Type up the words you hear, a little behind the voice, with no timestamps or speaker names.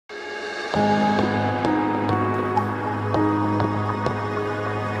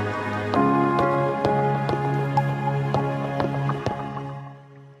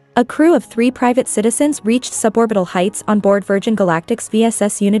A crew of 3 private citizens reached suborbital heights on board Virgin Galactic's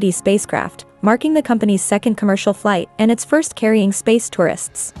VSS Unity spacecraft, marking the company's second commercial flight and its first carrying space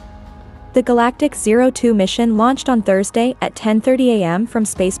tourists. The Galactic 02 mission launched on Thursday at 10:30 a.m. from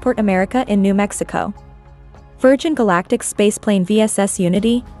Spaceport America in New Mexico. Virgin Galactic's spaceplane VSS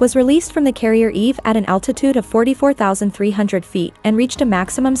Unity was released from the carrier Eve at an altitude of 44,300 feet and reached a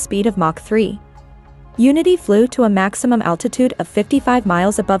maximum speed of Mach 3. Unity flew to a maximum altitude of 55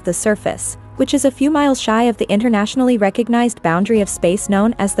 miles above the surface, which is a few miles shy of the internationally recognized boundary of space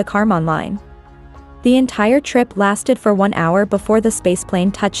known as the Kármán Line. The entire trip lasted for 1 hour before the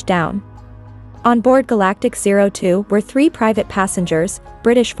spaceplane touched down. On board Galactic 02 were 3 private passengers,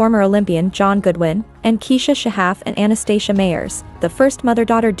 British former Olympian John Goodwin and Keisha Shahaf and Anastasia Mayers, the first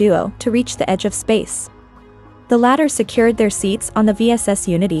mother-daughter duo to reach the edge of space. The latter secured their seats on the VSS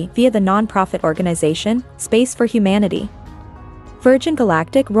Unity via the non-profit organization, Space for Humanity. Virgin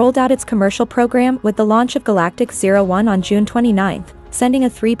Galactic rolled out its commercial program with the launch of Galactic 01 on June 29, sending a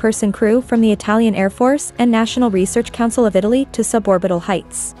 3-person crew from the Italian Air Force and National Research Council of Italy to suborbital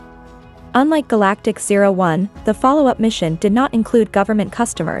heights. Unlike Galactic 01, the follow-up mission did not include government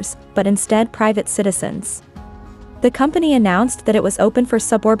customers, but instead private citizens. The company announced that it was open for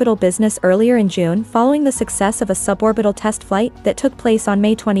suborbital business earlier in June following the success of a suborbital test flight that took place on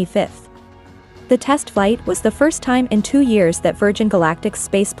May 25. The test flight was the first time in 2 years that Virgin Galactic's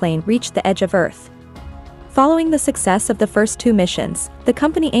spaceplane reached the edge of Earth. Following the success of the first 2 missions, the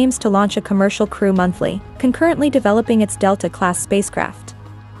company aims to launch a commercial crew monthly, concurrently developing its Delta-class spacecraft.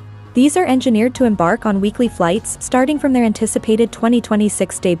 These are engineered to embark on weekly flights starting from their anticipated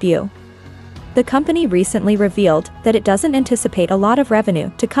 2026 debut. The company recently revealed that it doesn't anticipate a lot of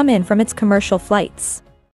revenue to come in from its commercial flights.